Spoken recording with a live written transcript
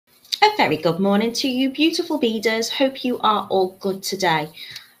A very good morning to you, beautiful beaders. Hope you are all good today.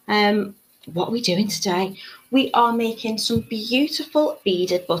 What are we doing today? We are making some beautiful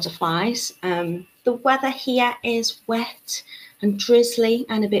beaded butterflies. The weather here is wet and drizzly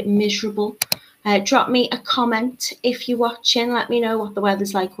and a bit miserable. Drop me a comment if you're watching. Let me know what the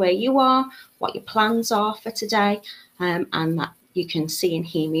weather's like where you are, what your plans are for today, and that you can see and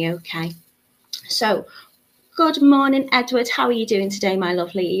hear me okay. So, good morning, Edward. How are you doing today, my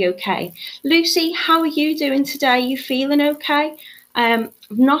lovely? Are you okay? Lucy, how are you doing today? You feeling okay? I've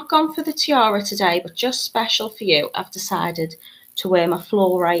not gone for the tiara today, but just special for you, I've decided to wear my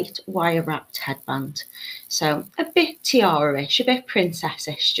fluorite wire wrapped headband. So a bit tiara-ish, a bit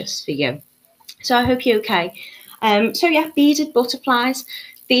princess-ish just for you. So I hope you're okay. So yeah, beaded butterflies.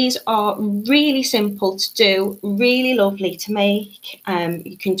 These are really simple to do, really lovely to make.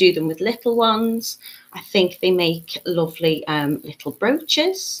 You can do them with little ones. I think they make lovely little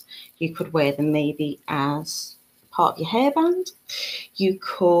brooches. You could wear them maybe as part of your hairband. You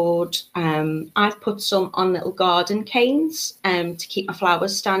could, I've put some on little garden canes to keep my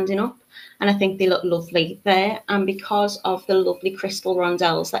flowers standing up. And I think they look lovely there. And because of the lovely crystal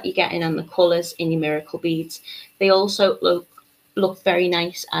rondelles that you're getting and the colours in your miracle beads, they also look very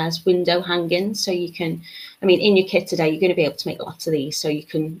nice as window hangings. So you can, I mean, in your kit today, you're going to be able to make lots of these, so you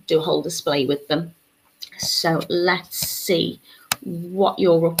can do a whole display with them. So let's see what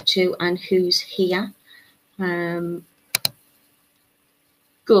you're up to and who's here. Good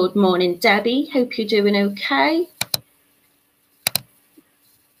morning, Debbie. Hope you're doing okay.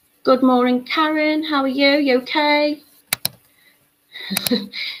 Good morning, Karen. How are you? You okay?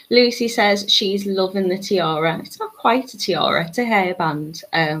 Lucy says she's loving the tiara. It's not quite a tiara, it's a hairband.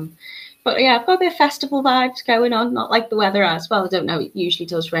 But yeah, I've got a bit of festival vibes going on, not like the weather as well. I don't know, it usually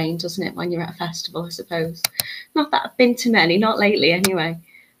does rain, doesn't it, when you're at a festival, I suppose. Not that I've been to many, not lately anyway.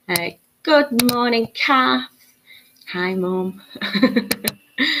 Good morning, Kath. Hi, Mum.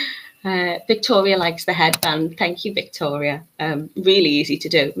 Victoria likes the headband. Thank you, Victoria. Really easy to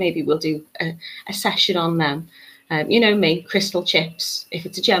do. Maybe we'll do a session on them. You know me, crystal chips. If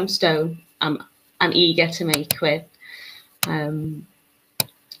it's a gemstone, I'm eager to make with.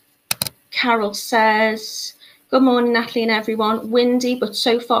 Carol says, good morning, Natalie and everyone. Windy, but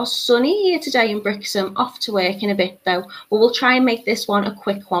so far sunny here today in Brixham. Off to work in a bit, though. Well, we'll try and make this one a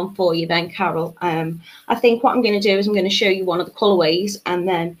quick one for you then, Carol. I think what I'm going to do is I'm going to show you one of the colourways, and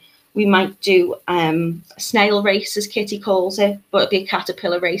then we might do a snail race, as Kitti calls it, but it'll be a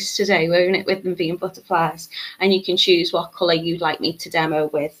caterpillar race today, won't it, with them being butterflies. And you can choose what colour you'd like me to demo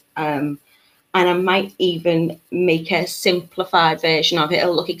with. And I might even make a simplified version of it.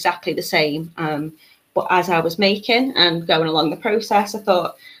 It'll look exactly the same. But as I was making and going along the process, I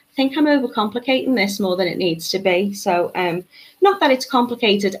thought, I think I'm overcomplicating this more than it needs to be. So not that it's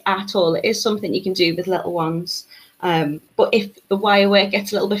complicated at all. It is something you can do with little ones. But if the wire work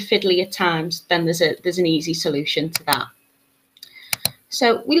gets a little bit fiddly at times, then there's an easy solution to that.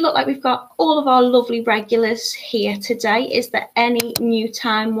 So we look like we've got all of our lovely regulars here today. Is there any new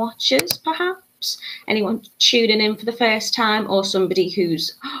time watchers, perhaps? Anyone tuning in for the first time, or somebody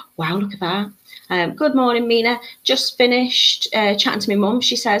who's, oh, wow, look at that. Good morning, Mina. Just finished chatting to my mum,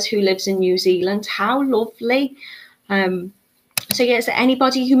 she says, who lives in New Zealand. How lovely. So yeah, is there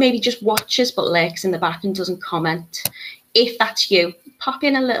anybody who maybe just watches but lurks in the back and doesn't comment? If that's you, pop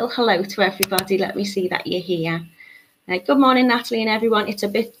in a little hello to everybody. Let me see that you're here. Good morning, Natalie and everyone. It's a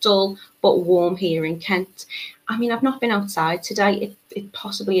bit dull but warm here in Kent. I mean, I've not been outside today. It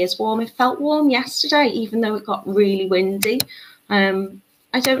possibly is warm. It felt warm yesterday, even though it got really windy.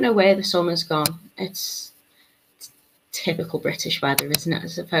 I don't know where the summer's gone. It's typical British weather, isn't it, I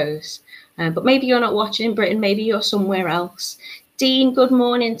suppose? But maybe you're not watching in Britain. Maybe you're somewhere else. Dean, good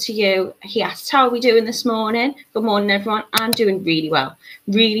morning to you. He asked, how are we doing this morning? Good morning, everyone. I'm doing really well.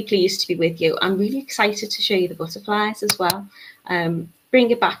 Really pleased to be with you. I'm really excited to show you the butterflies as well.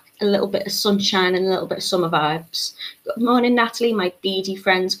 Bring it back a little bit of sunshine and a little bit of summer vibes. Good morning, Natalie, my beady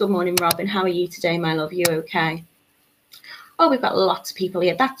friends. Good morning, Robin. How are you today, my love? You okay? Oh, we've got lots of people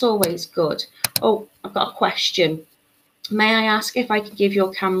here. That's always good. Oh, I've got a question. May I ask if I can give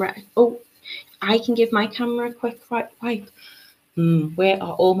your camera... Oh, I can give my camera a quick wipe. Where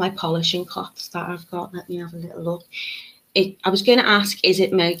are all my polishing cloths that I've got? Let me have a little look. I was going to ask, is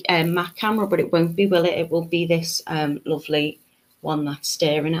it my Mac camera, but it won't be, will it? It will be this lovely one that's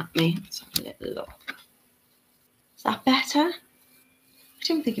staring at me. Let's have a little look. Is that better? I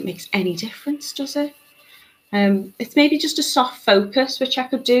don't think it makes any difference, does it? It's maybe just a soft focus, which I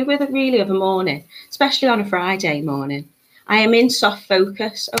could do with it really of a morning, especially on a Friday morning. I am in soft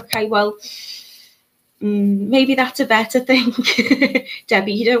focus. Okay, well, Maybe that's a better thing.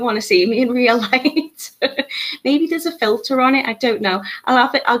 Debbie, you don't want to see me in real light. Maybe there's a filter on it. I don't know.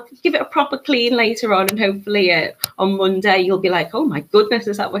 I'll give it a proper clean later on, and hopefully on Monday you'll be like, oh my goodness,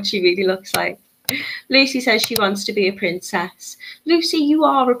 is that what she really looks like? Lucy says she wants to be a princess. Lucy, you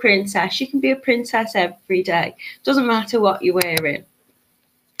are a princess. You can be a princess every day. Doesn't matter what you're wearing.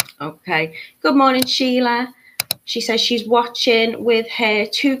 Okay. Good morning, Sheila. She says she's watching with her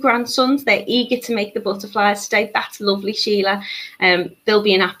 2 grandsons. They're eager to make the butterflies today. That's lovely, Sheila. They'll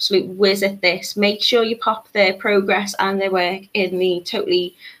be an absolute whiz at this. Make sure you pop their progress and their work in the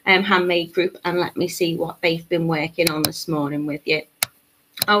Totally Handmade group and let me see what they've been working on this morning with you.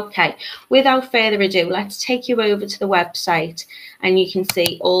 Okay, without further ado, let's take you over to the website and you can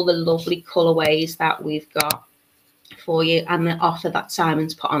see all the lovely colourways that we've got for you and the offer that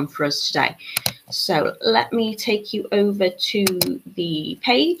Simon's put on for us today. So let me take you over to the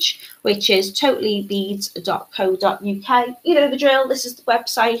page, which is totallybeads.co.uk. You know the drill. This is the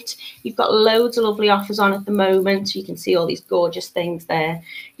website. You've got loads of lovely offers on at the moment. You can see all these gorgeous things there.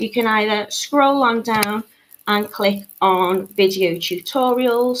 You can either scroll on down and click on video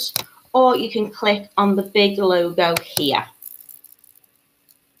tutorials, or you can click on the big logo here.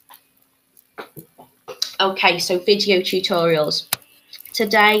 Okay, so video tutorials.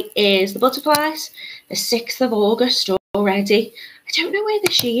 Today is the butterflies, the 6th of August already. I don't know where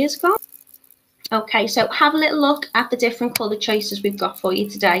this year's gone. Okay, so have a little look at the different colour choices we've got for you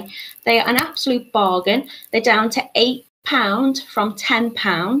today. They are an absolute bargain. They're down to £8 from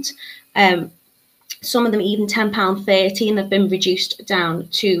 £10. Some of them even £10.30, and they've been reduced down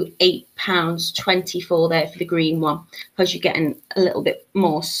to £8.24 there for the green one, because you're getting a little bit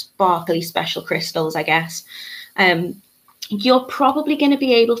more sparkly special crystals, I guess. You're probably going to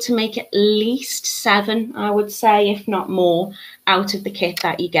be able to make at least 7, I would say, if not more, out of the kit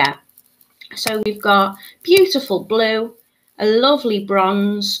that you get. So we've got beautiful blue, a lovely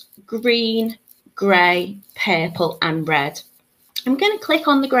bronze, green, grey, purple and red. I'm going to click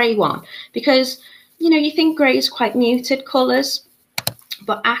on the grey one because, you know, you think grey is quite muted colours,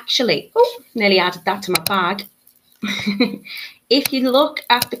 but actually, oh, nearly added that to my bag. If you look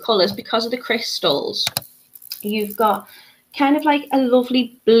at the colours, because of the crystals, you've got kind of like a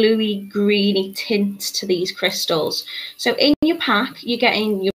lovely bluey greeny tint to these crystals. So in your pack, you're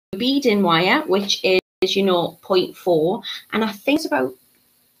getting your beading wire, which is your 0.4, and I think it's about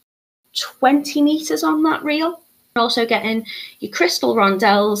 20 meters on that reel. You're also getting your crystal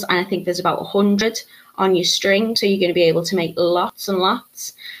rondelles, and I think there's about 100 on your string, so you're going to be able to make lots and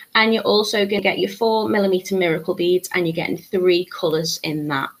lots. And you're also going to get your 4mm miracle beads, and you're getting 3 colors in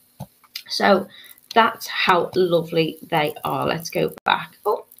that. So that's how lovely they are. Let's go back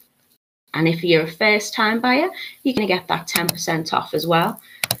up. And if you're a first time buyer, you're going to get that 10% off as well.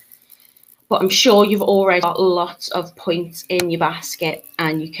 But I'm sure you've already got lots of points in your basket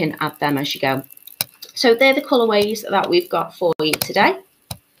and you can add them as you go. So they're the colourways that we've got for you today.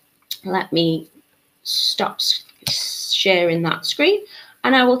 Let me stop sharing that screen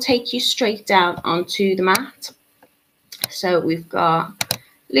and I will take you straight down onto the mat. So we've got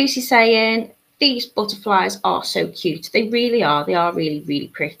Lucy saying, these butterflies are so cute. They really are. They are really, really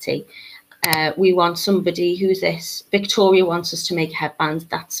pretty. We want somebody who's this. Victoria wants us to make a headband.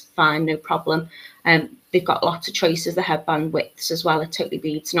 That's fine, no problem. They've got lots of choices, the headband widths as well at Totally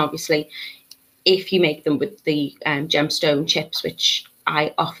Beads. And obviously, if you make them with the gemstone chips, which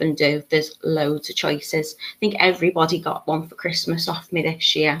I often do, there's loads of choices. I think everybody got one for Christmas off me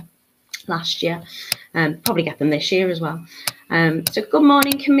this year, last year. Probably get them this year as well. So good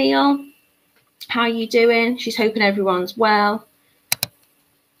morning, Camille. How are you doing? She's hoping everyone's well.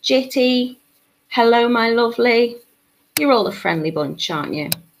 Kitti, hello, my lovely. You're all a friendly bunch, aren't you?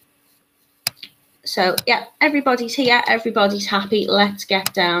 So, yeah, everybody's here. Everybody's happy. Let's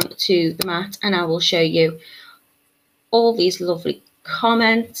get down to the mat and I will show you all these lovely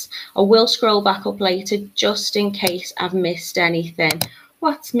comments. I will scroll back up later just in case I've missed anything.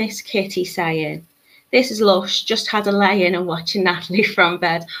 What's Miss Kitti saying? This is lush. Just had a lay-in and watching Natalie from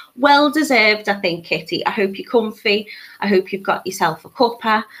bed. Well deserved, I think, Kitti. I hope you're comfy. I hope you've got yourself a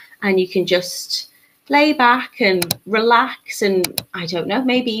cuppa and you can just lay back and relax and, I don't know,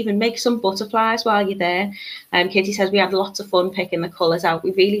 maybe even make some butterflies while you're there. Kitti says we had lots of fun picking the colours out.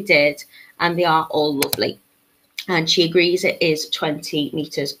 We really did, and they are all lovely. And she agrees it is 20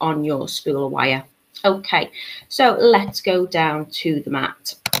 meters on your spool of wire. Okay, so let's go down to the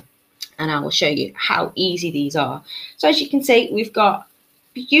mat. And I will show you how easy these are. So as you can see, we've got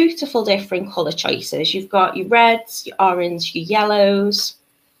beautiful different colour choices. You've got your reds, your orange, your yellows,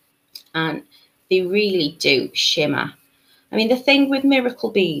 and they really do shimmer. I mean, the thing with miracle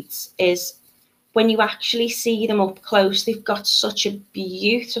beads is when you actually see them up close, they've got such a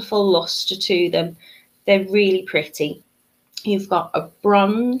beautiful luster to them. They're really pretty. You've got a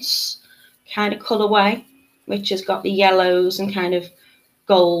bronze kind of colourway, which has got the yellows and kind of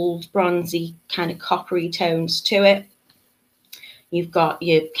gold, bronzy, kind of coppery tones to it. You've got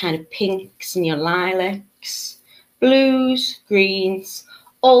your kind of pinks and your lilacs, blues, greens,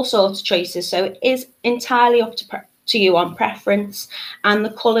 all sorts of choices. So it is entirely up to you on preference, and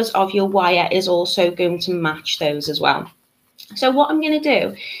the colours of your wire is also going to match those as well. So what I'm going to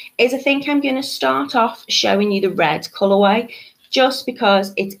do is I think I'm going to start off showing you the red colourway, just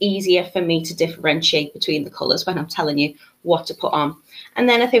because it's easier for me to differentiate between the colours when I'm telling you what to put on. And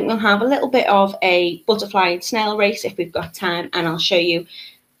then I think we'll have a little bit of a butterfly and snail race if we've got time, and I'll show you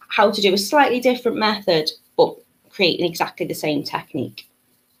how to do a slightly different method but creating exactly the same technique.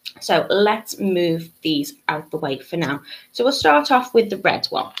 So let's move these out the way for now. So we'll start off with the red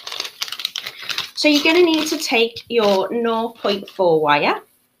one. So you're going to need to take your 0.4 wire,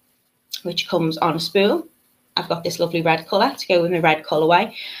 which comes on a spool. I've got this lovely red colour to go with my red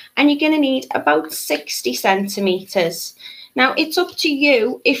colourway, and you're going to need about 60 centimetres. Now, it's up to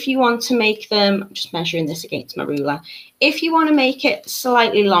you if you want to make them, I'm just measuring this against my ruler, if you want to make it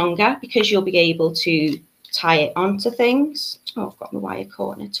slightly longer, because you'll be able to tie it onto things. Oh, I've got my wire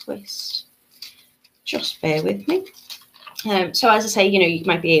caught in a twist. Just bear with me. So as I say, you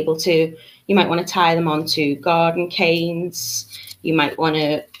might be able to, you might want to tie them onto garden canes. You might want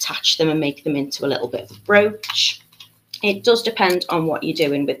to attach them and make them into a little bit of a brooch. It does depend on what you're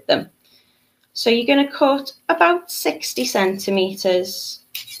doing with them. So you're going to cut about 60 centimetres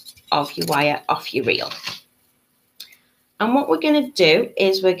of your wire off your reel. And what we're going to do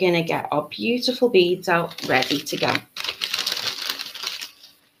is we're going to get our beautiful beads out ready to go.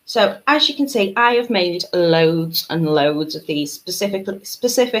 So as you can see, I have made loads and loads of these,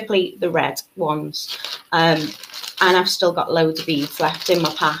 specifically the red ones. And I've still got loads of beads left in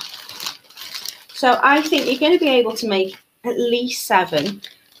my pack. So I think you're going to be able to make at least 7,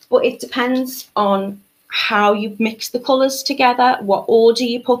 but it depends on how you mix the colours together, what order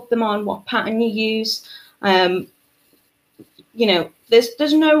you put them on, what pattern you use. There's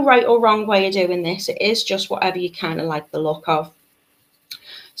no right or wrong way of doing this. It is just whatever you kind of like the look of.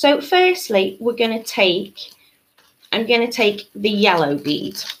 So firstly, I'm going to take the yellow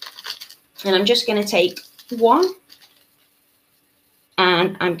bead, and I'm just going to take one,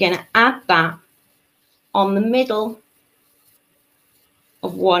 and I'm going to add that on the middle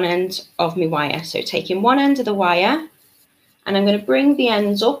of one end of my wire. So taking one end of the wire, and I'm going to bring the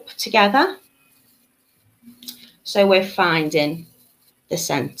ends up together. So we're finding the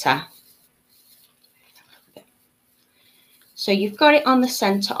centre. So you've got it on the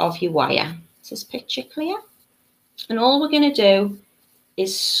centre of your wire. Is this picture clear? And all we're going to do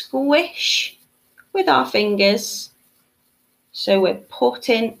is squish with our fingers. So we're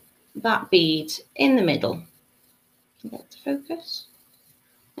putting that bead in the middle. Get to focus.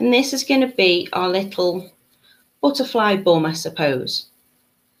 And this is going to be our little butterfly bum, I suppose,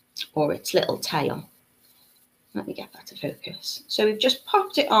 or its little tail. Let me get that to focus. So we've just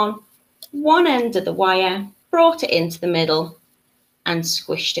popped it on one end of the wire, brought it into the middle and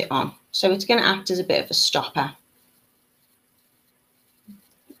squished it on. So it's going to act as a bit of a stopper.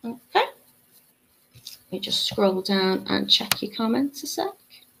 Okay. Let me just scroll down and check your comments a sec.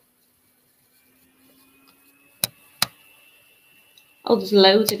 Oh, there's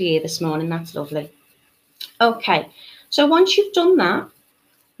loads of you here this morning. That's lovely. Okay. So once you've done that,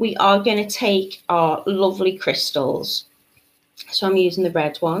 we are going to take our lovely crystals. So I'm using the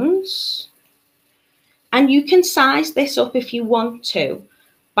red ones. And you can size this up if you want to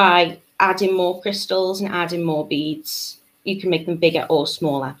by adding more crystals and adding more beads. You can make them bigger or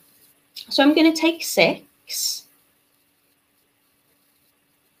smaller. So I'm going to take 6.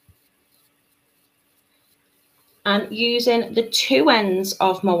 And using the 2 ends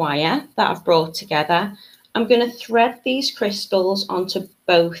of my wire that I've brought together, I'm going to thread these crystals onto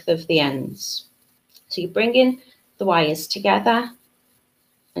both of the ends. So you're bringing the wires together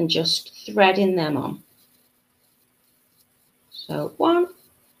and just threading them on. So 1,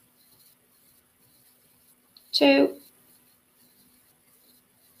 2,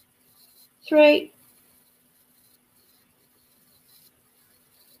 3,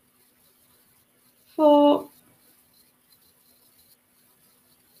 4,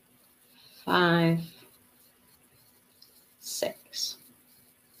 5, 6.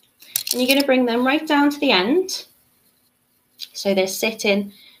 And you're going to bring them right down to the end. So they're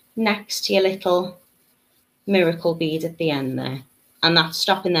sitting next to your little miracle bead at the end there. And that's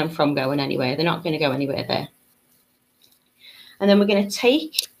stopping them from going anywhere. They're not going to go anywhere there. And then we're going to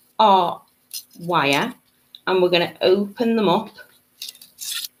take our wire, and we're going to open them up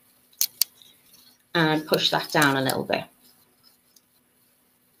and push that down a little bit.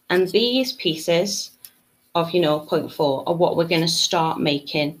 And these pieces of your 0.4 are what we're going to start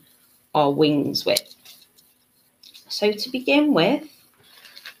making our wings with. So to begin with,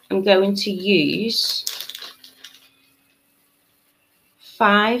 I'm going to use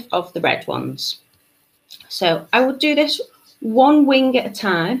 5 of the red ones. So I will do this one wing at a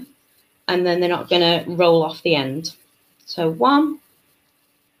time, and then they're not going to roll off the end. So 1,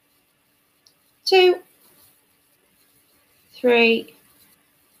 2, 3,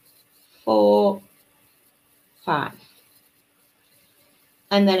 4, 5.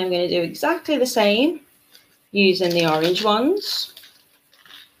 And then I'm going to do exactly the same using the orange ones.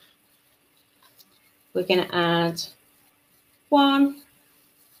 We're going to add 1,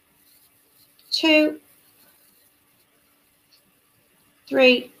 2,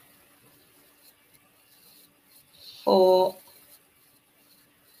 3, 4,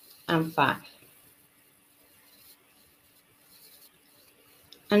 and 5.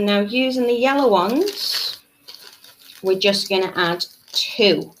 And now using the yellow ones, we're just going to add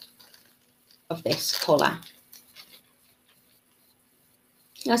 2 of this colour.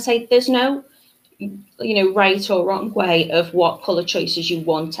 I say there's no right or wrong way of what colour choices you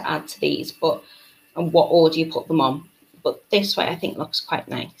want to add to these, and what order you put them on. But this way I think looks quite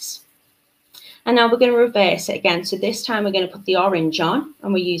nice. And now we're going to reverse it again. So this time we're going to put the orange on,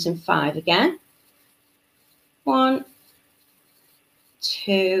 and we're using 5 again. 1,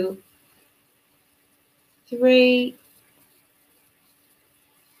 2, 3,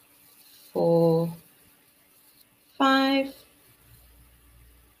 4, 5,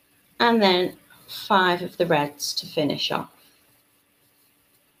 and then 5 of the reds to finish off.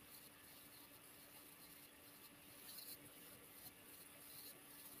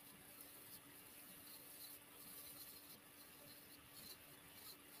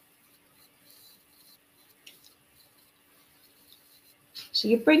 So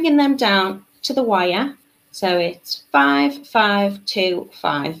you're bringing them down to the wire. So it's 5, 5, 2,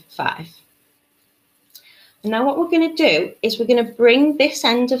 5, 5. And now what we're going to do is we're going to bring this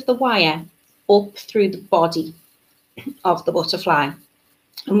end of the wire up through the body of the butterfly.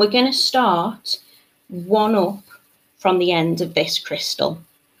 And we're going to start 1 up from the end of this crystal.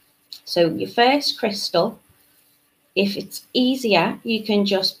 So your first crystal, if it's easier, you can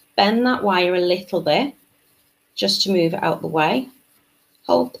just bend that wire a little bit just to move it out the way.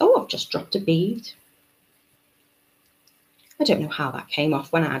 Hold, oh, I've just dropped a bead. I don't know how that came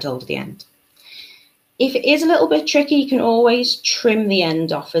off when I had hold of the end. If it is a little bit tricky, you can always trim the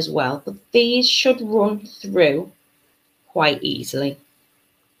end off as well, but these should run through quite easily.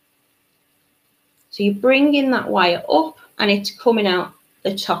 So you're bringing that wire up and it's coming out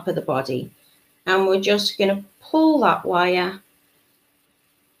the top of the body. And we're just going to pull that wire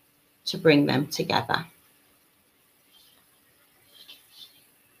to bring them together.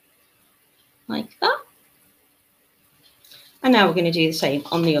 Like that. And now we're going to do the same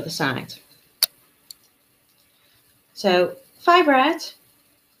on the other side. So 5 red,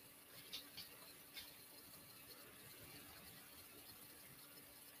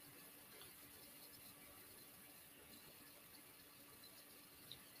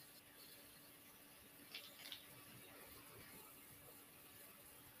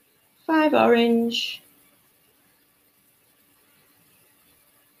 5 orange,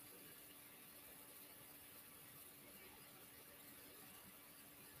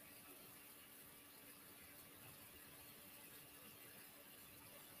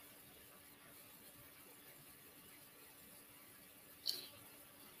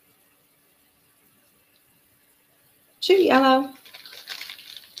 2 yellow,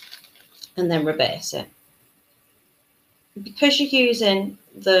 and then reverse it. Because you're using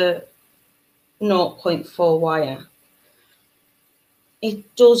the 0.4 wire,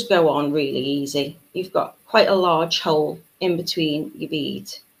 it does go on really easy. You've got quite a large hole in between your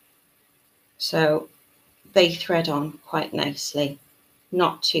bead, so they thread on quite nicely,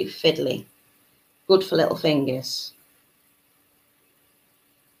 not too fiddly, good for little fingers.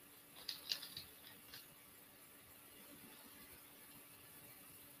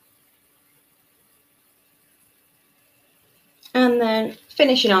 And then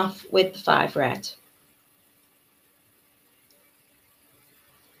finishing off with the 5 red.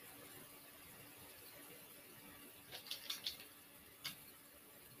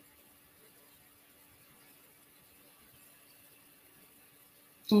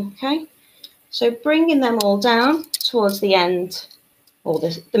 Okay, so bringing them all down towards the end, or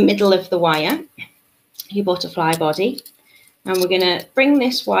the middle of the wire, your butterfly body, and we're going to bring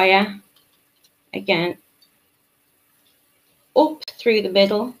this wire Again, up through the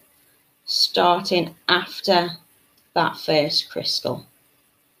middle, starting after that first crystal.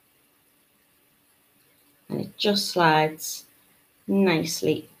 And it just slides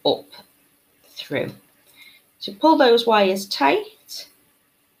nicely up through. So pull those wires tight,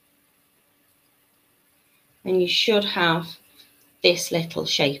 and you should have this little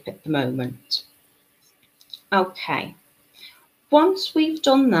shape at the moment. Okay, once we've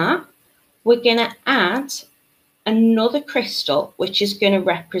done that, we're going to add another crystal, which is going to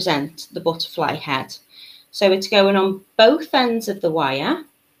represent the butterfly head. So it's going on both ends of the wire.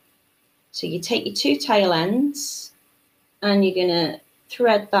 So you take your two tail ends and you're going to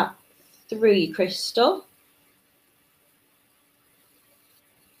thread that through your crystal.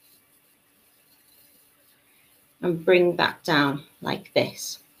 And bring that down like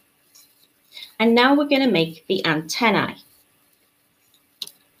this. And now we're going to make the antennae.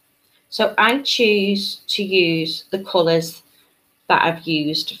 So I choose to use the colours that I've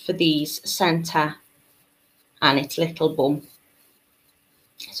used for these centre and its little bum.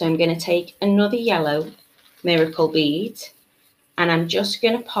 So I'm going to take another yellow miracle bead and I'm just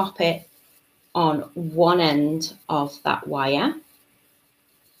going to pop it on one end of that wire.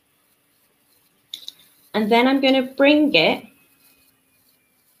 And then I'm going to bring it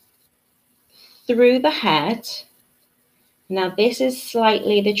through the head. Now this is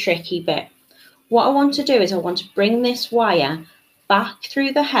slightly the tricky bit. What I want to do is I want to bring this wire back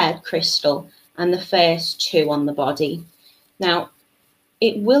through the head crystal and the first two on the body. Now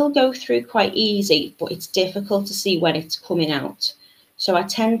it will go through quite easy, but it's difficult to see when it's coming out. So I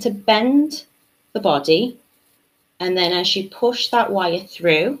tend to bend the body, and then as you push that wire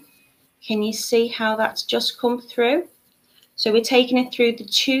through, can you see how that's just come through? So we're taking it through the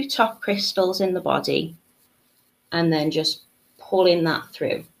two top crystals in the body and then just pulling that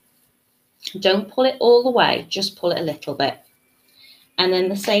through. Don't pull it all the way, just pull it a little bit. And then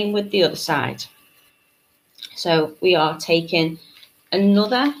the same with the other side. So we are taking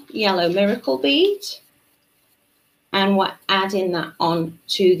another yellow miracle bead and we're adding that on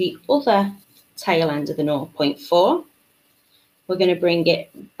to the other tail end of the 0.4. We're going to bring it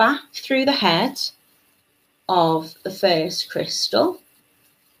back through the head of the first crystal,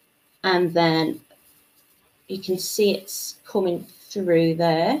 and then you can see it's coming through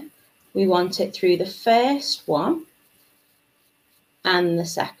there. We want it through the first one and the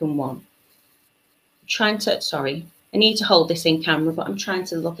second one. I need to hold this in camera, but I'm trying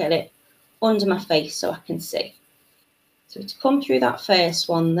to look at it under my face so I can see. So to come through that first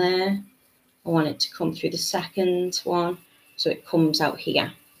one there, I want it to come through the second one, so it comes out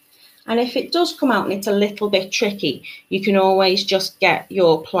here. And if it does come out and it's a little bit tricky, you can always just get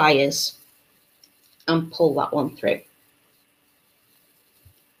your pliers and pull that one through.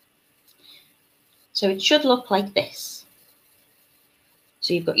 So it should look like this.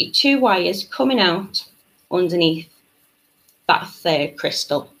 So you've got your two wires coming out underneath that third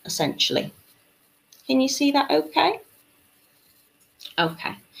crystal, essentially. Can you see that okay?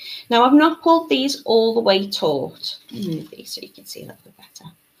 Okay. Now I've not pulled these all the way taut. Move these so you can see a little bit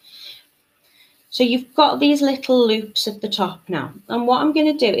better. So you've got these little loops at the top now. And what I'm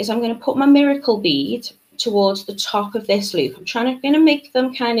going to do is I'm going to put my miracle bead towards the top of this loop. I'm going to make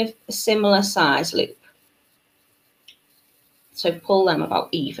them kind of a similar size loop. So pull them about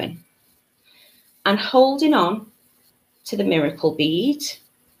even. And holding on to the miracle bead,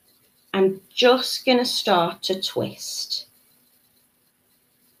 I'm just going to start to twist.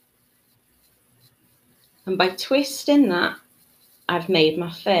 And by twisting that, I've made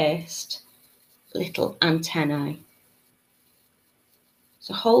my first little antennae.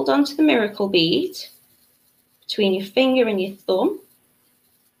 So hold on to the miracle bead between your finger and your thumb,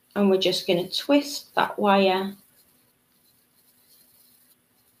 and we're just going to twist that wire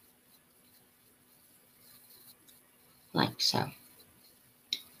like so.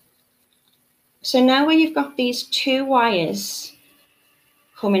 So now where you've got these two wires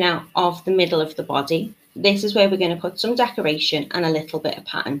coming out of the middle of the body, this is where we're going to put some decoration and a little bit of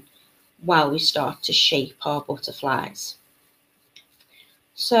pattern while we start to shape our butterflies.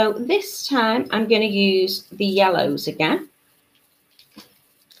 So this time I'm going to use the yellows again,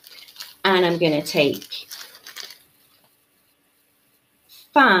 and I'm going to take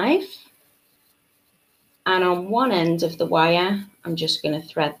 5, and on one end of the wire I'm just going to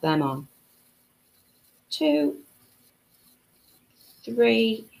thread them on. 2,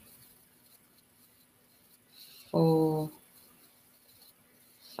 3, 4,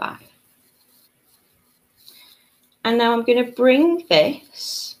 5. And now I'm going to bring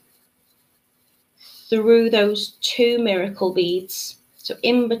this through those two miracle beads, so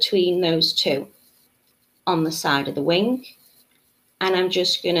in between those two. on the side of the wing, and I'm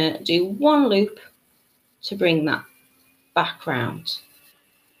just going to do one loop to bring that back round,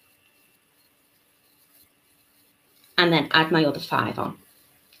 and then add my other 5 on.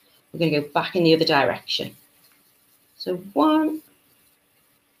 We're going to go back in the other direction. So 1,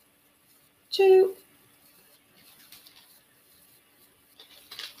 2,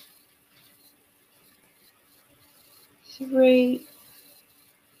 3,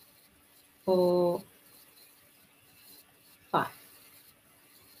 4, 5.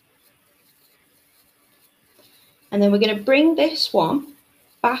 And then we're going to bring this one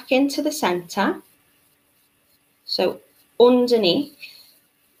back into the center. So underneath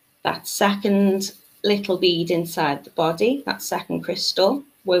that second little bead inside the body, that second crystal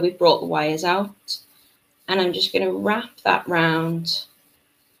where we've brought the wires out. And I'm just going to wrap that round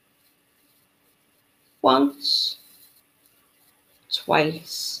once,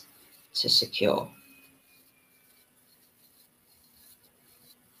 twice to secure.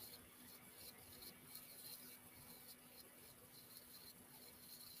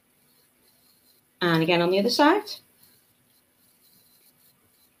 And again on the other side.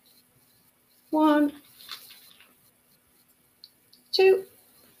 1, 2,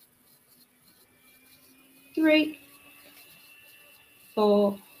 3,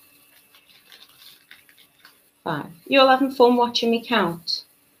 4, 5. You're all having fun watching me count.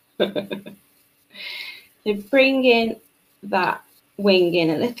 So bring in that wing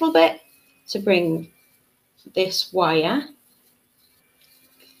in a little bit to bring this wire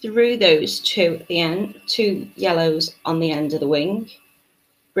through those 2 at the end, 2 yellows on the end of the wing,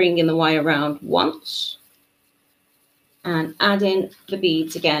 bringing the wire around once, and add in the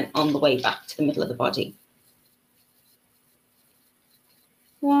beads again on the way back to the middle of the body.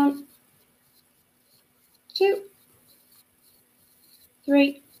 1, 2,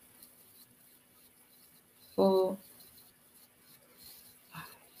 3, 4, 5.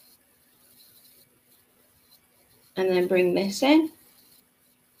 And then bring this in.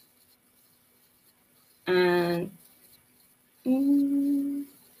 And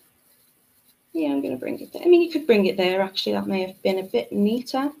yeah, I'm going to bring it there. I mean, you could bring it there, actually. That may have been a bit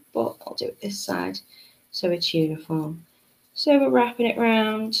neater, but I'll do it this side so it's uniform. So we're wrapping it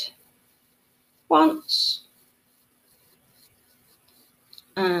round once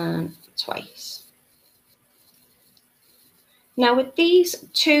and twice. Now with these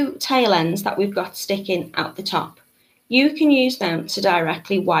 2 tail ends that we've got sticking out the top, you can use them to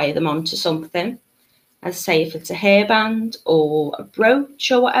directly wire them onto something, as say if it's a hairband or a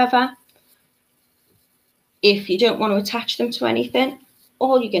brooch or whatever. If you don't want to attach them to anything,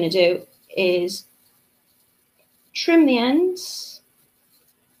 all you're going to do is trim the ends,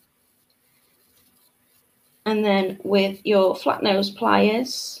 and then with your flat nose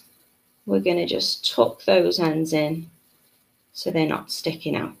pliers, we're going to just tuck those ends in so they're not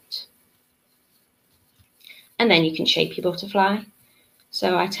sticking out. And then you can shape your butterfly.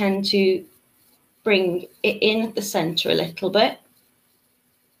 So I tend to bring it in at the center a little bit,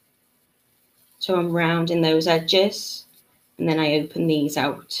 so I'm rounding those edges, and then I open these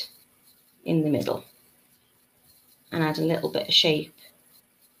out in the middle and add a little bit of shape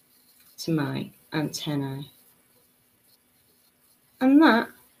to my antennae. And that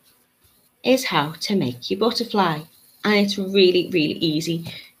is how to make your butterfly. And it's really, really easy.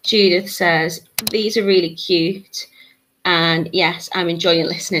 Judith says, these are really cute. And yes, I'm enjoying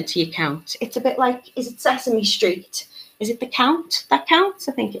listening to you count. It's a bit like, is it Sesame Street? Is it the count that counts?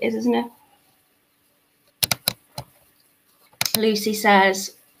 I think it is, isn't it? Lucy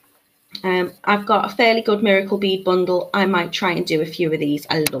says, I've got a fairly good miracle bead bundle. I might try and do a few of these.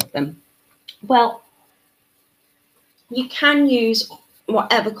 I love them. Well, you can use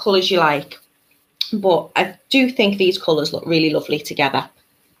whatever colours you like, but I do think these colours look really lovely together.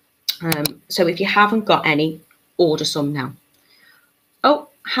 So if you haven't got any, order some now. Oh,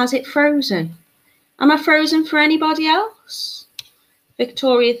 has it frozen? Am I frozen for anybody else?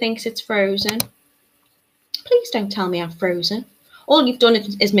 Victoria thinks it's frozen. Please don't tell me I've frozen. All you've done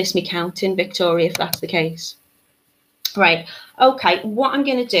is miss me counting, Victoria, if that's the case. Right, okay, what I'm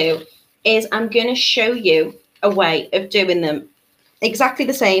going to do is I'm going to show you a way of doing them exactly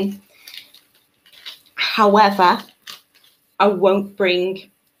the same. However, I won't bring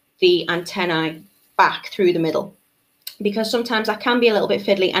the antennae back through the middle, because sometimes that can be a little bit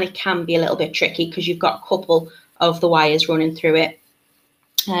fiddly and it can be a little bit tricky because you've got a couple of the wires running through it.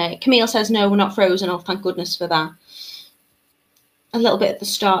 Camille says, no, we're not frozen. Oh, thank goodness for that. A little bit at the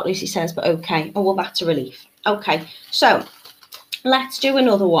start, Lucy says, but okay. Oh, well, that's a relief. Okay, so let's do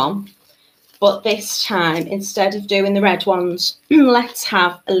another one. But this time, instead of doing the red ones, let's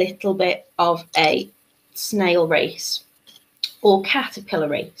have a little bit of a snail race or caterpillar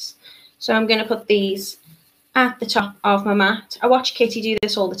race. So I'm going to put these at the top of my mat. I watch Kitti do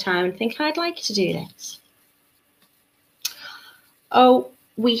this all the time and think I'd like to do this. Oh,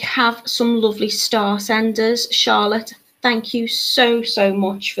 we have some lovely star senders. Charlotte, thank you so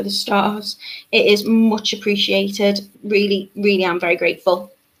much for the stars. It is much appreciated. Really, really am very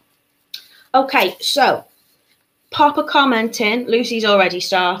grateful. Okay, so pop a comment in. Lucy's already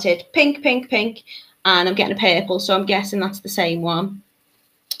started. Pink, pink, pink. And I'm getting a purple, so I'm guessing that's the same one.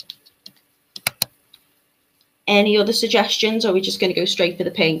 Any other suggestions, or are we just going to go straight for the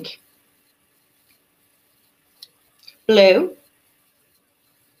pink? Blue.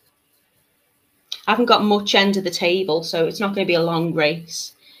 I haven't got much end of the table, so it's not going to be a long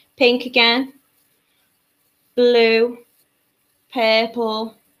race. Pink again. Blue.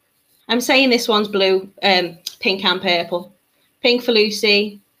 Purple. I'm saying this one's blue, pink and purple. Pink for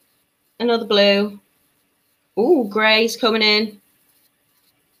Lucy. Another blue. Ooh, grey's coming in.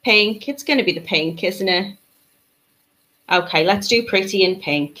 Pink. It's going to be the pink, isn't it? Okay, let's do pretty in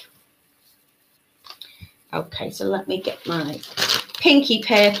pink. Okay, so let me get my pinky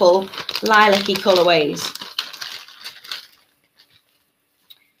purple lilac-y colourways.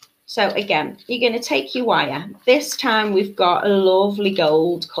 So again, you're going to take your wire. This time we've got a lovely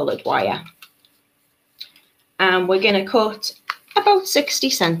gold coloured wire. And we're going to cut about 60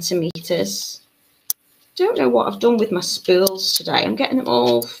 centimetres. Don't know what I've done with my spools today. I'm getting them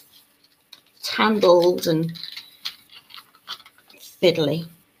all tangled and fiddly.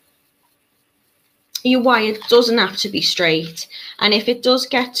 Your wire doesn't have to be straight, and if it does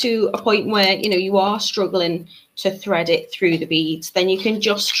get to a point where you are struggling to thread it through the beads, then you can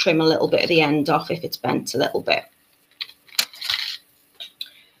just trim a little bit of the end off if it's bent a little bit.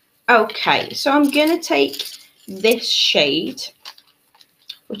 Okay, so I'm going to take this shade,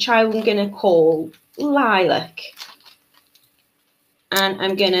 which I'm going to call lilac, and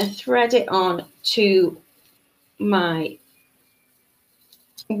I'm going to thread it on to my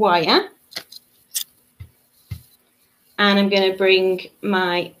wire. And I'm going to bring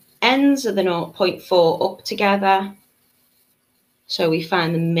my ends of the 0.4 up together so we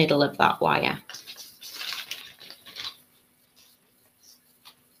find the middle of that wire.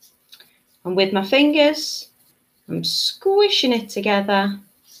 And with my fingers, I'm squishing it together.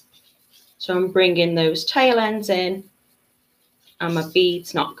 So I'm bringing those tail ends in and my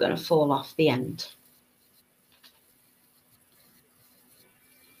bead's not going to fall off the end.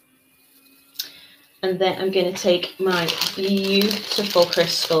 And then I'm going to take my beautiful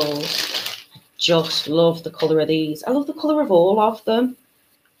crystals. I just love the colour of these. I love the colour of all of them.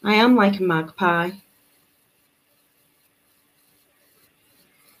 I am like a magpie.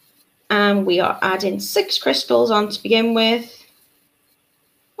 And we are adding 6 crystals on to begin with.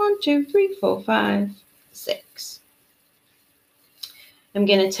 1, 2, 3, 4, 5, 6. I'm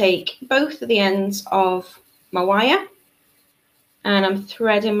going to take both of the ends of my wire and I'm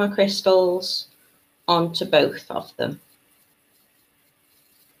threading my crystals onto both of them.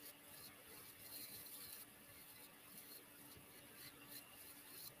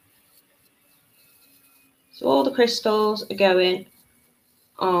 So all the crystals are going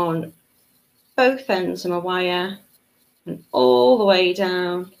on both ends of my wire and all the way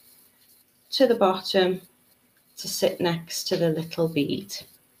down to the bottom to sit next to the little bead.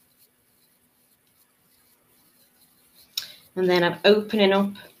 And then I'm opening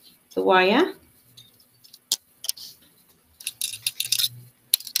up the wire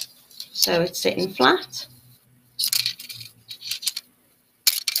so it's sitting flat.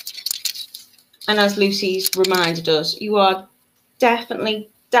 And as Lucy's reminded us, you are definitely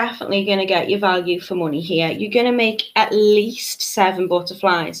going to get your value for money here. You're going to make at least 7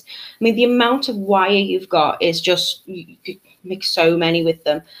 butterflies. I mean, the amount of wire you've got is just, you could make so many with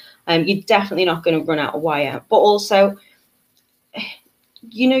them. You're definitely not going to run out of wire. But also,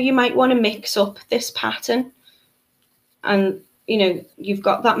 you might want to mix up this pattern. And, you've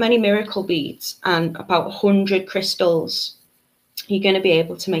got that many miracle beads and about 100 crystals. You're going to be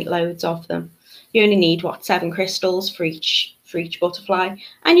able to make loads of them. You only need, 7 crystals for each butterfly.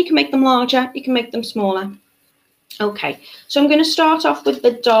 And you can make them larger, you can make them smaller. Okay, so I'm going to start off with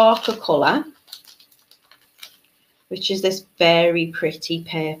the darker colour, which is this very pretty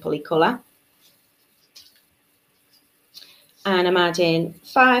purpley colour. And I'm adding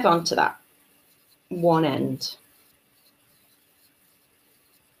 5 onto that one end.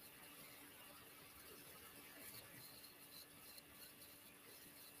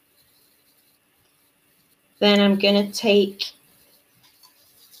 Then I'm going to take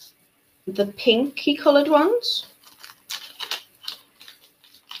the pinky coloured ones.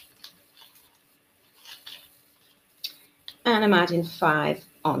 and I'm adding 5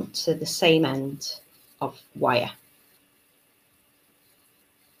 onto the same end of wire.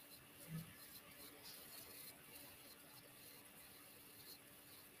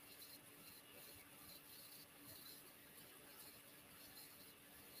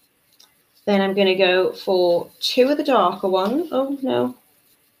 Then I'm going to go for 2 of the darker ones. Oh no,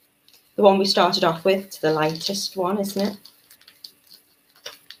 the one we started off with to the lightest one, isn't it?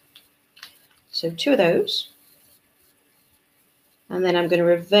 So 2 of those. And then I'm going to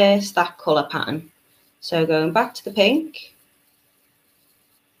reverse that colour pattern. So going back to the pink.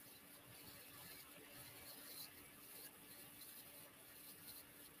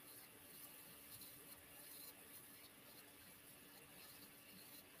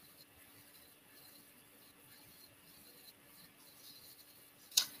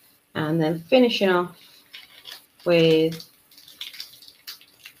 And then finishing off with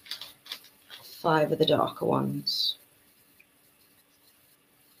 5 of the darker ones.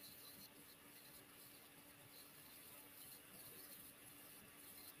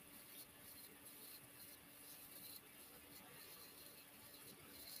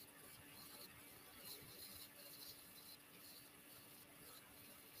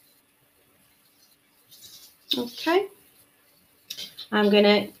 Okay, I'm going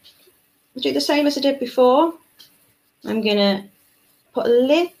to do the same as I did before. I'm going to put a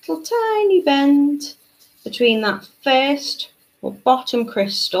little tiny bend between that first or bottom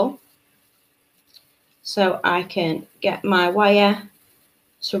crystal so I can get my wire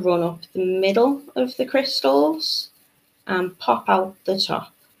to run up the middle of the crystals and pop out the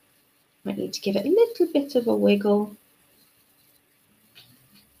top. Might need to give it a little bit of a wiggle.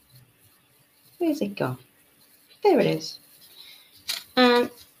 Where's it gone? There it is. And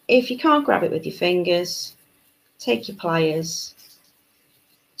if you can't grab it with your fingers, take your pliers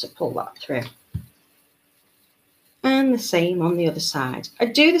to pull that through. And the same on the other side. I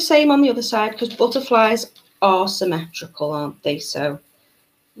do the same on the other side because butterflies are symmetrical, aren't they? So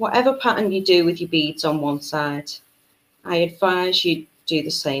whatever pattern you do with your beads on one side, I advise you do the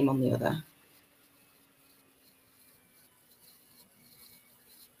same on the other.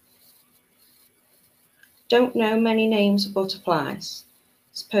 Don't know many names of butterflies.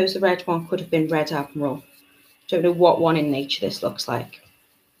 Suppose the red one could have been Red Admiral. Don't know what one in nature this looks like.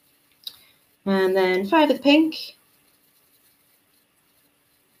 And then 5 of the pink.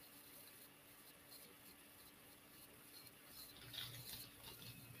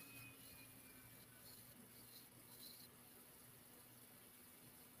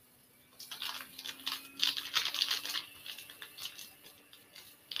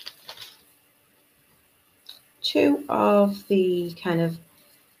 Two of the kind of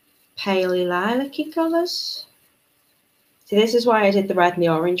paley lilac-y colours. See, this is why I did the red and the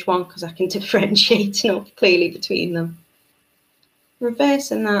orange one, because I can differentiate enough clearly between them.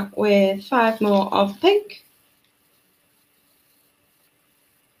 Reversing that with 5 more of pink.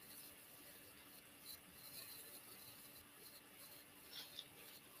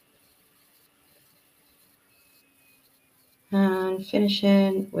 And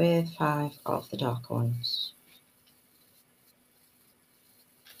finishing with 5 of the darker ones.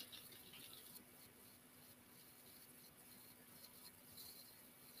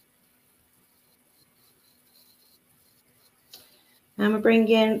 And we're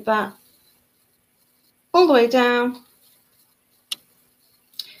bringing that all the way down.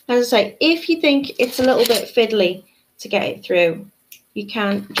 As I say, if you think it's a little bit fiddly to get it through, you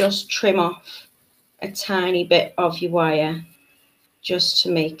can just trim off a tiny bit of your wire just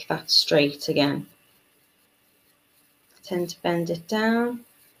to make that straight again. I tend to bend it down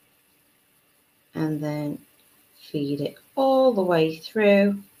and then feed it all the way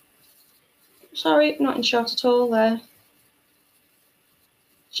through. Sorry, not in shot at all there.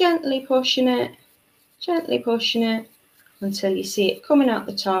 Gently pushing it until you see it coming out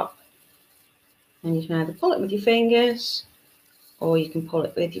the top. And you can either pull it with your fingers or you can pull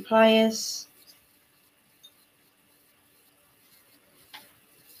it with your pliers.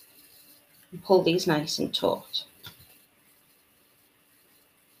 And pull these nice and taut.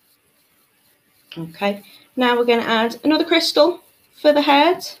 Okay, now we're going to add another crystal for the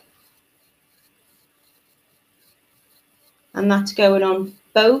head. And that's going on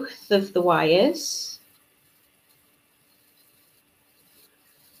both of the wires.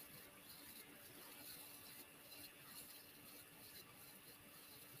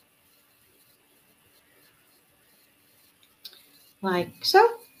 Like so.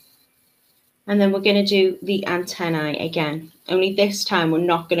 And then we're going to do the antennae again. Only this time we're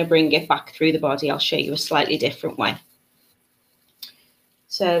not going to bring it back through the body. I'll show you a slightly different way.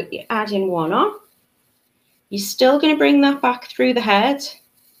 So you're adding one on. You're still going to bring that back through the head.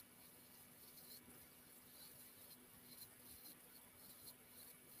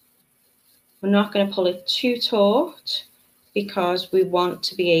 We're not going to pull it too taut because we want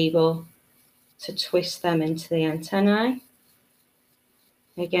to be able to twist them into the antennae.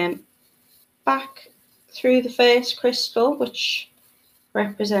 Again, back through the first crystal, which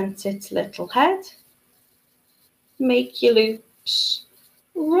represents its little head. Make your loops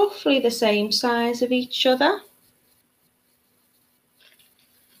roughly the same size of each other.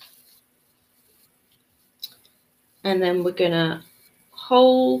 And then we're going to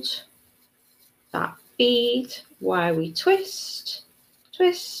hold that bead while we twist,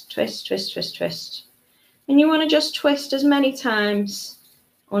 twist, twist, twist, twist, twist. And you want to just twist as many times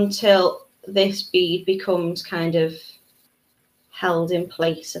until this bead becomes kind of held in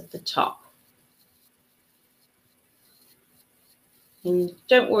place at the top. And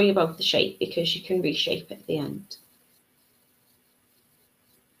don't worry about the shape because you can reshape it at the end.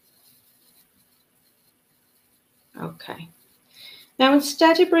 Okay. Now,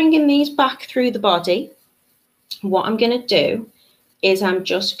 instead of bringing these back through the body, what I'm going to do is I'm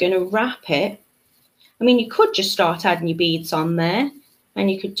just going to wrap it. I mean, you could just start adding your beads on there and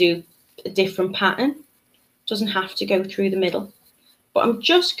you could do a different pattern. It doesn't have to go through the middle. But I'm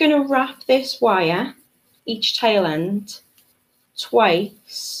just going to wrap this wire, each tail end,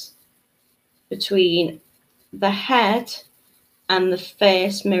 twice between the head and the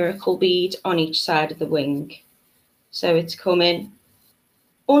first miracle bead on each side of the wing. So it's coming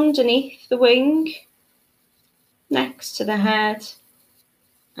underneath the wing, next to the head,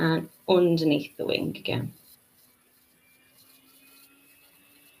 and underneath the wing again.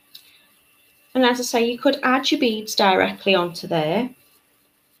 And as I say, you could add your beads directly onto there,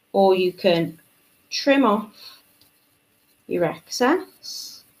 or you can trim off your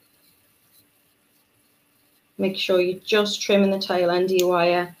excess. Make sure you're just trimming the tail end of your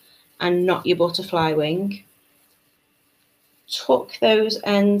wire and not your butterfly wing. Tuck those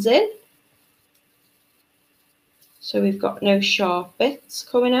ends in, so we've got no sharp bits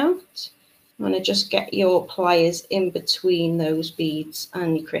coming out. You want to just get your pliers in between those beads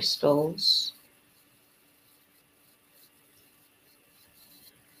and your crystals.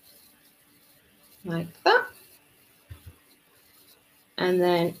 Like that. And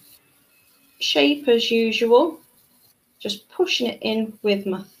then shape as usual, just pushing it in with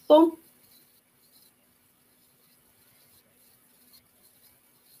my thumb.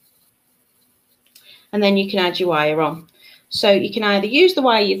 And then you can add your wire on. So you can either use the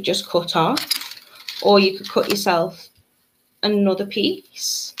wire you've just cut off, or you could cut yourself another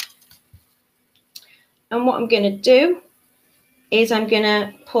piece. And what I'm going to do is I'm going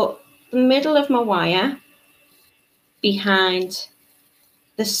to put the middle of my wire behind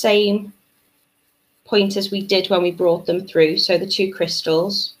the same point as we did when we brought them through. So the two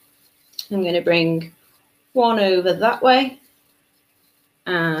crystals, I'm going to bring one over that way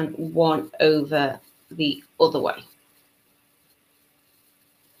and one over the other way.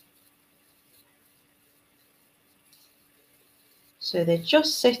 So they're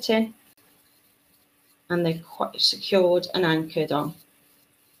just sitting and they're quite secured and anchored on.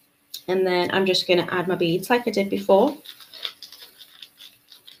 And then I'm just going to add my beads like I did before.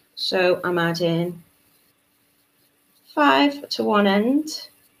 So I'm adding 5 to one end.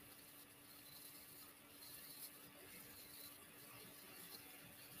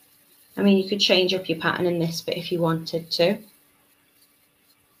 I mean, you could change up your pattern in this bit if you wanted to.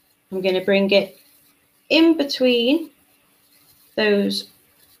 I'm going to bring it in between those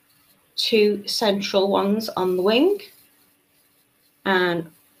two central ones on the wing and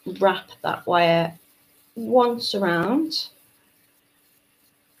wrap that wire once around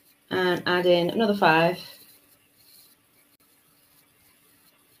and add in another 5.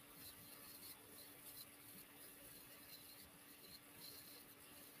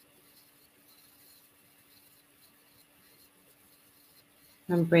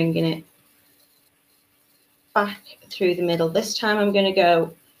 I'm bringing it back through the middle. This time I'm going to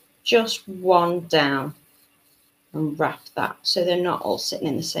go just one down and wrap that so they're not all sitting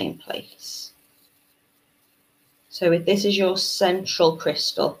in the same place. So if this is your central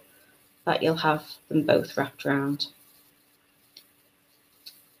crystal, that you'll have them both wrapped around.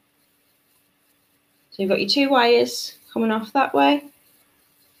 So you've got your 2 wires coming off that way.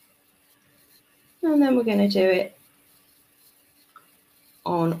 And then we're going to do it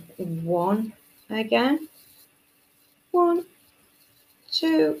on one again. 1,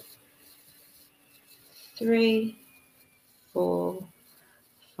 2, 3, 4,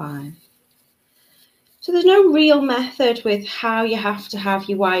 5. So there's no real method with how you have to have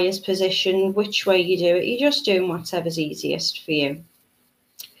your wires positioned, which way you do it. You're just doing whatever's easiest for you.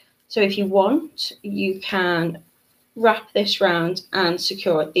 So if you want, you can wrap this round and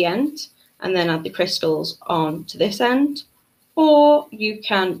secure at the end and then add the crystals on to this end, or you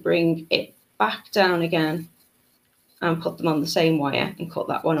can bring it back down again and put them on the same wire and cut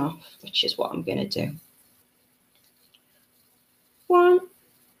that one off, which is what I'm going to do. 1,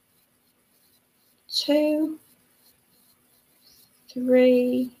 2,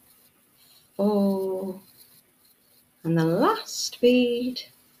 3, 4, and the last bead,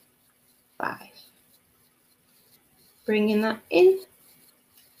 5. Bringing that in,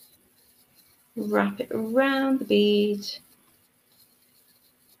 wrap it around the bead,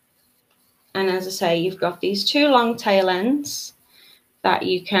 and as I say, you've got these 2 long tail ends that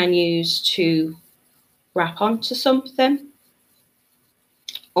you can use to wrap onto something,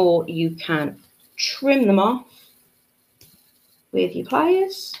 or you can trim them off with your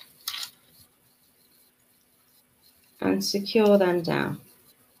pliers and secure them down.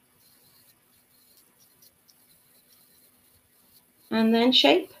 And then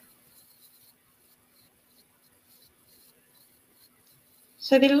shape.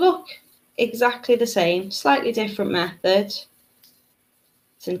 So they look exactly the same, slightly different method.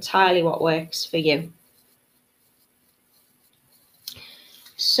 It's entirely what works for you.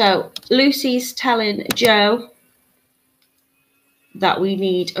 So Lucy's telling Joe that we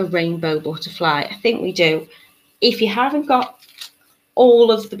need a rainbow butterfly. I think we do. If you haven't got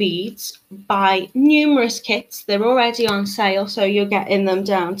all of the beads, buy numerous kits. They're already on sale, so you're getting them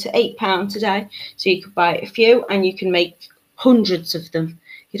down to £8 today. So you could buy a few and you can make hundreds of them.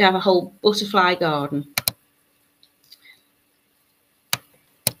 You'd have a whole butterfly garden.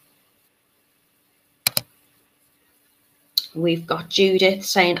 We've got Judith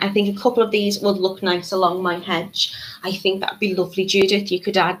saying, I think a couple of these would look nice along my hedge. I think that'd be lovely, Judith. You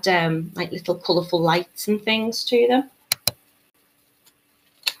could add like little colourful lights and things to them.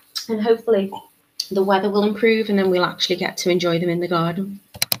 And hopefully the weather will improve and then we'll actually get to enjoy them in the garden.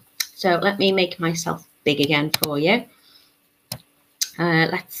 So let me make myself big again for you.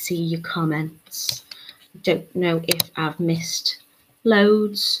 Let's see your comments. I don't know if I've missed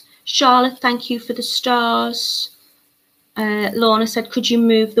loads. Charlotte, thank you for the stars. Lorna said, could you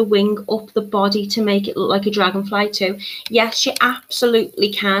move the wing up the body to make it look like a dragonfly too? Yes, you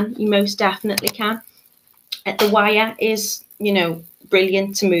absolutely can. You most definitely can. The wire is, you know,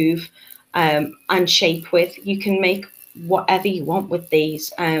 brilliant to move and shape with. You can make whatever you want with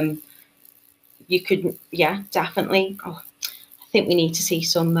these. You could, yeah, definitely. Oh, I think we need to see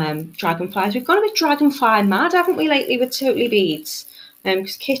some dragonflies. We've gone a bit dragonfly mad, haven't we, lately with Totally Beads?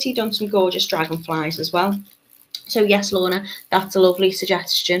 Because Kitti done some gorgeous dragonflies as well. So yes, Lorna, that's a lovely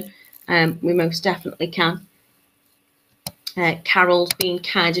suggestion. We most definitely can. Carol's been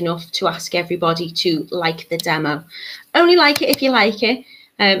kind enough to ask everybody to like the demo. Only like it if you like it.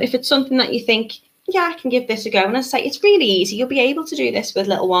 If it's something that you think, yeah, I can give this a go. And I say, it's really easy. You'll be able to do this with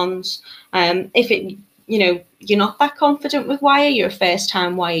little ones. If it, you know, you're not that confident with wire, you're a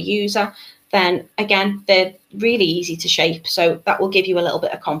first-time wire user, then again, they're really easy to shape. So that will give you a little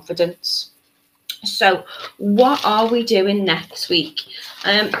bit of confidence. So what are we doing next week?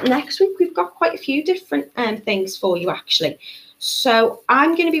 Next week, we've got quite a few different things for you, actually. So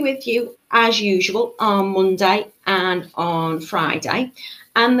I'm going to be with you, as usual, on Monday and on Friday.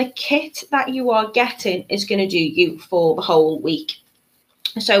 And the kit that you are getting is going to do you for the whole week.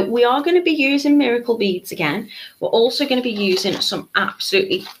 So we are going to be using miracle beads again. We're also going to be using some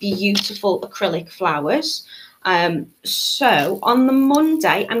absolutely beautiful acrylic flowers. So on the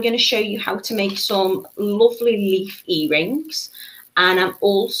Monday, I'm going to show you how to make some lovely leaf earrings. And I'm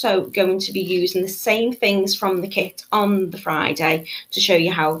also going to be using the same things from the kit on the Friday to show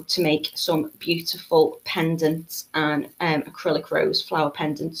you how to make some beautiful pendants and acrylic rose flower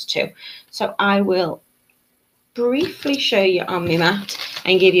pendants too. So I will briefly show you on my mat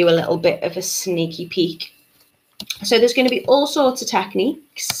and give you a little bit of a sneaky peek. So there's going to be all sorts of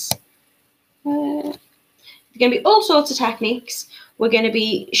techniques. We're going to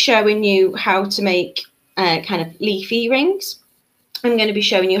be showing you how to make kind of leaf earrings. I'm going to be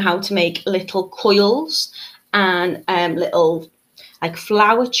showing you how to make little coils and little like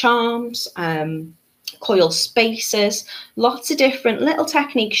flower charms, coil spacers, lots of different little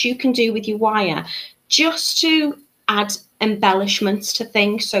techniques you can do with your wire just to add embellishments to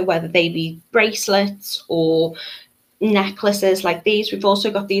things. So whether they be bracelets or necklaces like these, we've also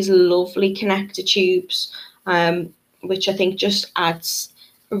got these lovely connector tubes, which I think just adds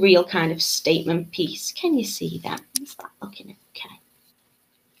a real kind of statement piece. Can you see that? Is that looking okay?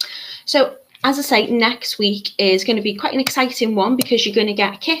 So as I say, next week is going to be quite an exciting one because you're going to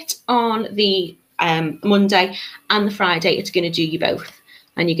get a kit on the Monday, and the Friday it's going to do you both,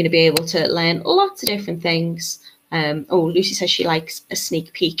 and you're going to be able to learn lots of different things. Oh, Lucy says she likes a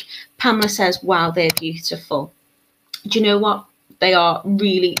sneak peek. Pamela says, wow, they're beautiful. Do you know what? They are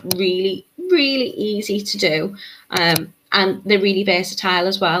really, really, really easy to do. And they're really versatile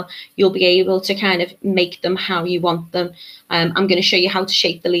as well. You'll be able to kind of make them how you want them. I'm going to show you how to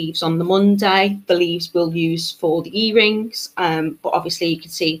shape the leaves on the Monday. The leaves we'll use for the earrings, but obviously you can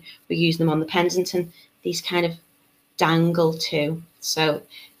see we're using them on the pendant, and these kind of dangle too. So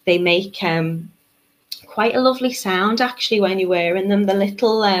they make quite a lovely sound actually when you're wearing them. The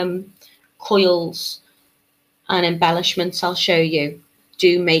little coils and embellishments I'll show you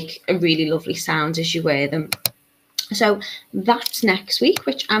do make a really lovely sound as you wear them. So that's next week,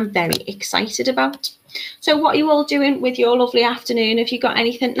 which I'm very excited about. So what are you all doing with your lovely afternoon? Have you got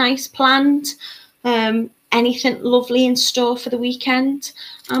anything nice planned? Anything lovely in store for the weekend?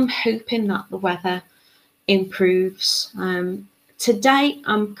 I'm hoping that the weather improves. Today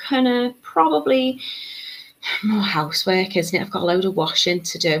I'm gonna probably more housework, isn't it? I've got a load of washing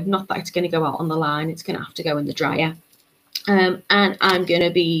to do. Not that it's going to go out on the line, it's going to have to go in the dryer. And I'm going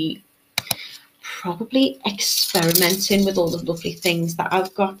to be probably experimenting with all the lovely things that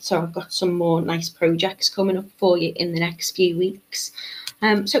I've got. So I've got some more nice projects coming up for you in the next few weeks.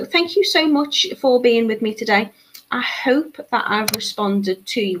 So thank you so much for being with me today. I hope that I've responded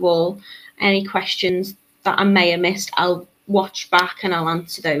to you all. Any questions that I may have missed, I'll watch back and I'll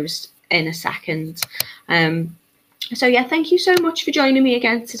answer those in a second. So yeah, thank you so much for joining me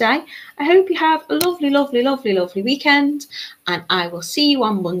again today. I hope you have a lovely, lovely, lovely, lovely weekend, and I will see you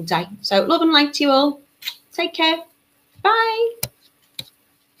on Monday. So love and light to you all. Take care. Bye.